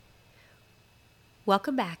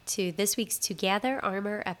Welcome back to this week's Together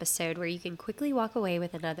Armor episode, where you can quickly walk away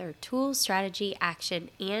with another tool, strategy,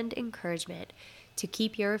 action, and encouragement to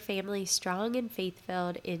keep your family strong and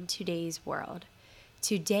faith-filled in today's world.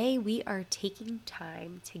 Today, we are taking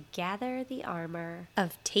time to gather the armor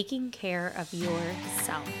of taking care of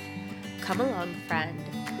yourself. Come along, friend.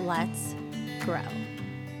 Let's grow.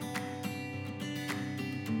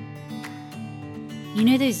 You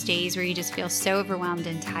know those days where you just feel so overwhelmed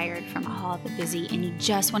and tired from all the busy, and you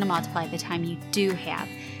just want to multiply the time you do have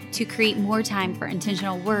to create more time for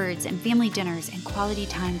intentional words and family dinners and quality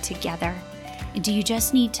time together? And do you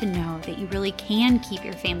just need to know that you really can keep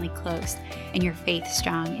your family close and your faith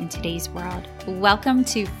strong in today's world? Welcome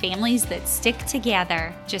to Families That Stick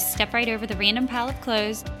Together. Just step right over the random pile of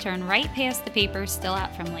clothes, turn right past the papers still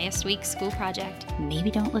out from last week's school project,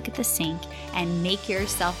 maybe don't look at the sink, and make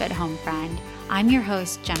yourself at home, friend. I'm your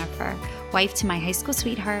host, Jennifer, wife to my high school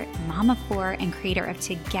sweetheart, mom of four, and creator of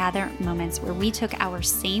Together Moments, where we took our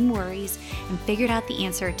same worries and figured out the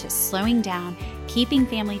answer to slowing down, keeping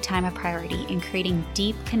family time a priority, and creating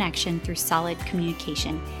deep connection through solid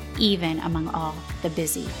communication, even among all the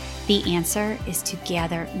busy. The answer is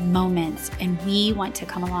Together Moments, and we want to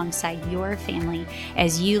come alongside your family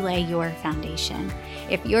as you lay your foundation.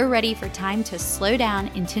 If you're ready for time to slow down,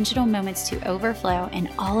 intentional moments to overflow, and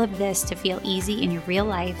all of this to feel easy in your real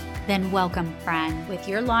life, then welcome, friend. With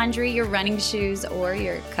your laundry, your running shoes, or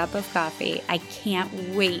your cup of coffee, I can't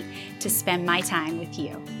wait to spend my time with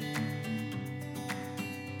you.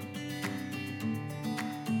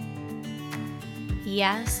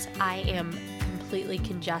 Yes, I am completely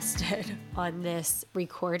congested on this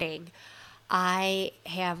recording. I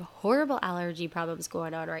have horrible allergy problems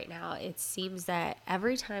going on right now. It seems that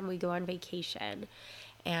every time we go on vacation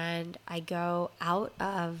and I go out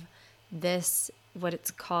of this, what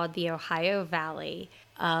it's called, the Ohio Valley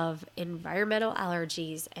of environmental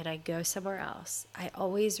allergies, and I go somewhere else, I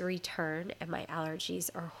always return and my allergies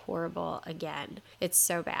are horrible again. It's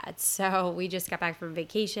so bad. So we just got back from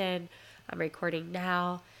vacation. I'm recording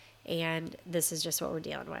now, and this is just what we're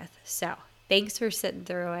dealing with. So thanks for sitting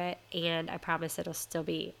through it, and I promise it'll still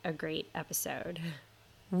be a great episode.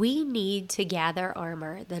 We need to gather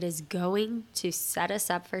armor that is going to set us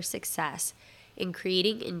up for success in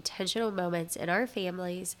creating intentional moments in our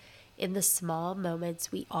families in the small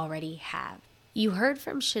moments we already have. You heard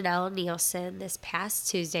from Chanel Nielsen this past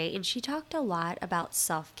Tuesday, and she talked a lot about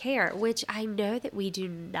self-care, which I know that we do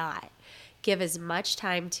not give as much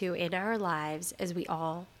time to in our lives as we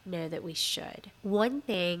all know that we should. One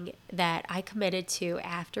thing that I committed to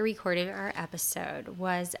after recording our episode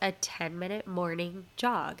was a 10-minute morning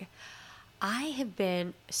jog. I have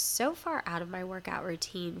been so far out of my workout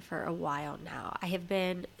routine for a while now. I have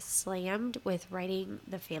been slammed with writing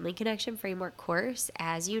the Family Connection Framework course,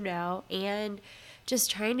 as you know, and just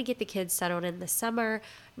trying to get the kids settled in the summer,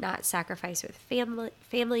 not sacrifice with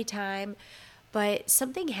family time. But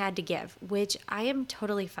something had to give, which I am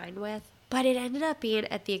totally fine with. But it ended up being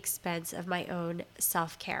at the expense of my own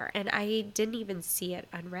self-care, and I didn't even see it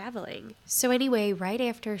unraveling. So anyway, right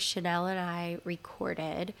after Chanel and I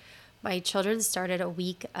recorded, my children started a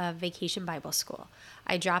week of vacation Bible school.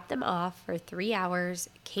 I dropped them off for 3 hours,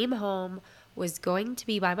 came home, was going to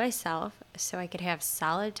be by myself so I could have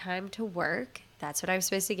solid time to work. That's what I was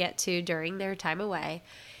supposed to get to during their time away.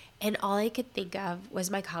 And all I could think of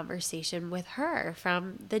was my conversation with her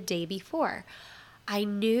from the day before. I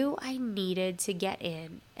knew I needed to get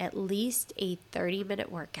in at least a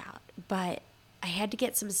 30-minute workout, but I had to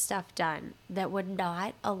get some stuff done that would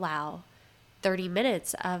not allow 30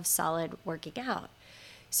 minutes of solid working out.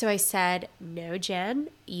 So I said, no, Jen,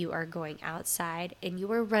 you are going outside and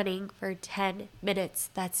you are running for 10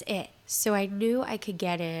 minutes. That's it. So I knew I could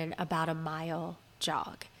get in about a mile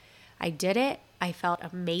jog. I did it. I felt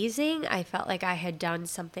amazing. I felt like I had done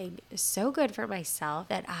something so good for myself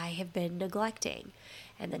that I have been neglecting.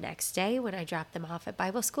 And the next day when I dropped them off at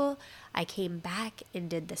Bible school, I came back and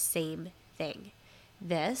did the same thing.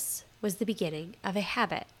 This was the beginning of a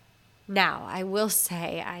habit. Now, I will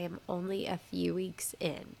say I am only a few weeks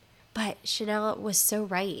in, but Chanel was so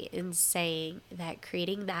right in saying that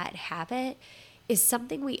creating that habit is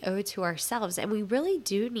something we owe to ourselves, and we really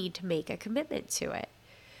do need to make a commitment to it.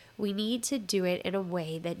 We need to do it in a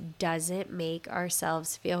way that doesn't make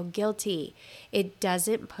ourselves feel guilty. It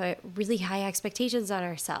doesn't put really high expectations on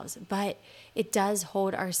ourselves, but it does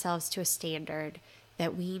hold ourselves to a standard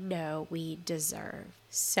that we know we deserve.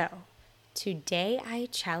 So, today I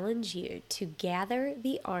challenge you to gather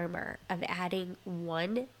the armor of adding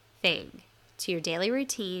one thing to your daily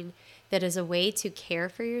routine that is a way to care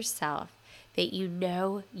for yourself that you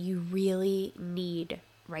know you really need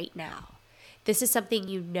right now. This is something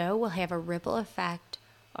you know will have a ripple effect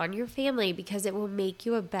on your family because it will make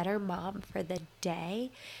you a better mom for the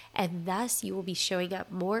day, and thus you will be showing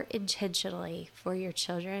up more intentionally for your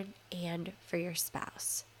children and for your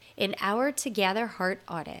spouse. In our Together Heart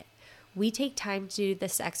Audit, we take time to do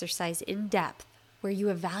this exercise in depth where you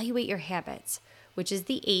evaluate your habits, which is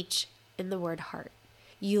the H in the word heart.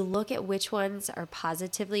 You look at which ones are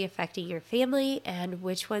positively affecting your family and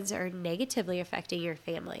which ones are negatively affecting your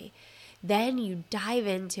family. Then you dive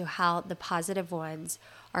into how the positive ones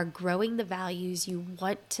are growing the values you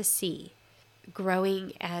want to see,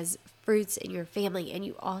 growing as fruits in your family. And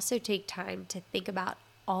you also take time to think about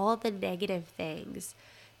all the negative things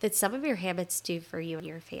that some of your habits do for you and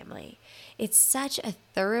your family. It's such a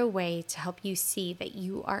thorough way to help you see that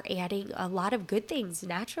you are adding a lot of good things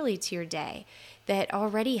naturally to your day that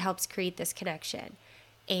already helps create this connection.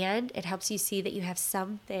 And it helps you see that you have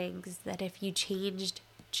some things that if you changed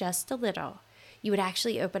just a little, you would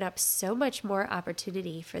actually open up so much more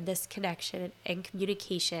opportunity for this connection and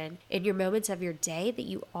communication in your moments of your day that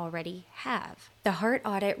you already have. The Heart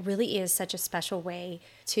Audit really is such a special way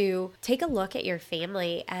to take a look at your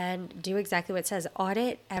family and do exactly what it says.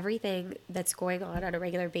 Audit everything that's going on a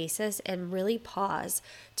regular basis and really pause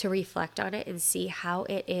to reflect on it and see how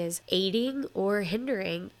it is aiding or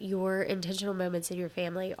hindering your intentional moments in your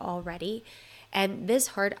family already. And this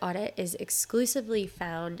Heart Audit is exclusively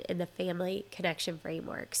found in the Family Connection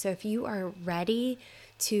Framework. So if you are ready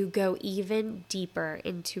to go even deeper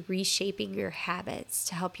into reshaping your habits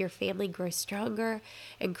to help your family grow stronger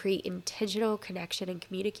and create intentional connection and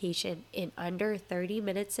communication in under 30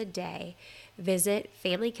 minutes a day, visit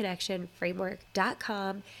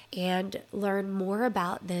familyconnectionframework.com and learn more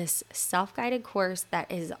about this self-guided course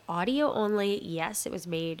that is audio only. Yes, it was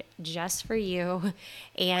made just for you,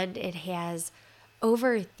 and it has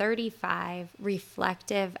over 35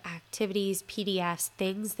 reflective activities, PDFs,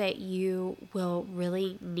 things that you will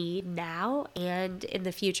really need now and in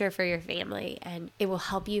the future for your family. And it will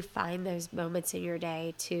help you find those moments in your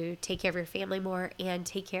day to take care of your family more and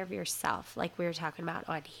take care of yourself, like we were talking about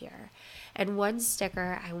on here. And one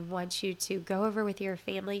sticker I want you to go over with your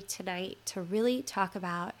family tonight to really talk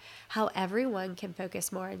about how everyone can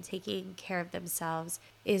focus more on taking care of themselves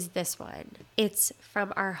is this one. It's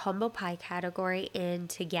from our humble pie category in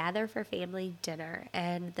To Gather for Family Dinner,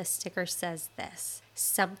 and the sticker says this: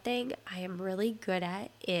 something I am really good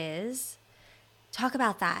at is... Talk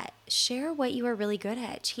about that. Share what you are really good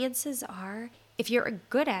at. Chances are, if you're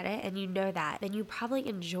good at it and you know that, then you probably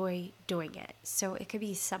enjoy doing it. So it could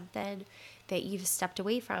be something that you've stepped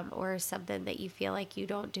away from, or something that you feel like you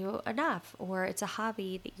don't do enough, or it's a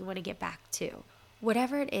hobby that you want to get back to.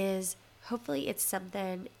 Whatever it is, hopefully it's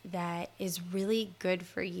something that is really good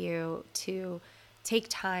for you to take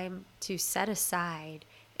time to set aside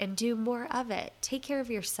and do more of it. Take care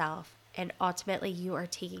of yourself, and ultimately you are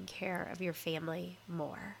taking care of your family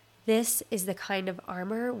more. This is the kind of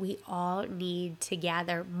armor we all need to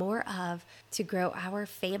gather more of to grow our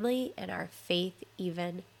family and our faith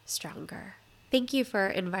even stronger. Thank you for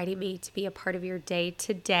inviting me to be a part of your day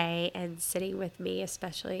today and sitting with me,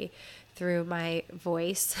 especially through my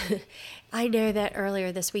voice. I know that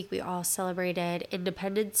earlier this week we all celebrated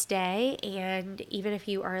Independence Day, and even if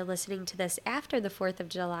you are listening to this after the 4th of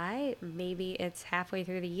July, maybe it's halfway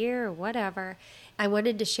through the year or whatever, I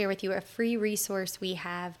wanted to share with you a free resource we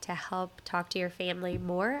have to help talk to your family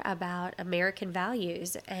more about American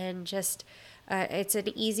values and just it's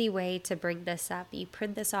an easy way to bring this up. You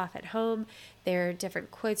print this off at home. There are different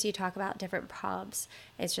quotes you talk about, different prompts.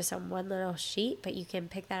 It's just on one little sheet, but you can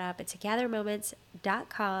pick that up at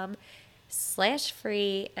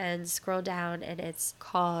togethermoments.com/free and scroll down, and it's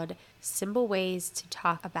called Simple Ways to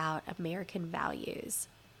Talk About American Values.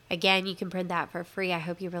 Again, you can print that for free. I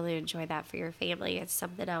hope you really enjoy that for your family. It's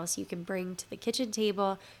something else you can bring to the kitchen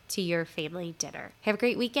table to your family dinner. Have a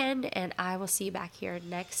great weekend, and I will see you back here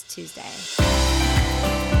next Tuesday.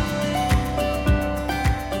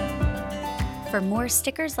 For more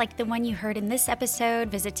stickers like the one you heard in this episode,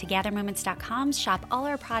 visit togethermoments.com, shop all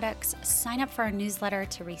our products, sign up for our newsletter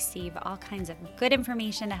to receive all kinds of good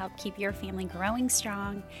information to help keep your family growing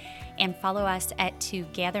strong, and follow us at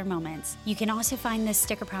Together Moments. You can also find this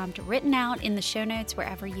sticker prompt written out in the show notes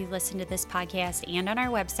wherever you listen to this podcast and on our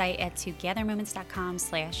website at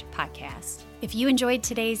togethermoments.com/podcast. If you enjoyed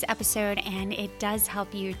today's episode and it does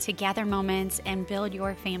help you to gather moments and build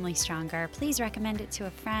your family stronger, please recommend it to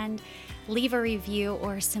a friend, leave a review,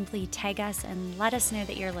 or simply tag us and let us know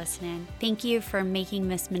that you're listening. Thank you for making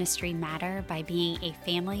this ministry matter by being a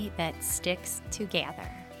family that sticks together.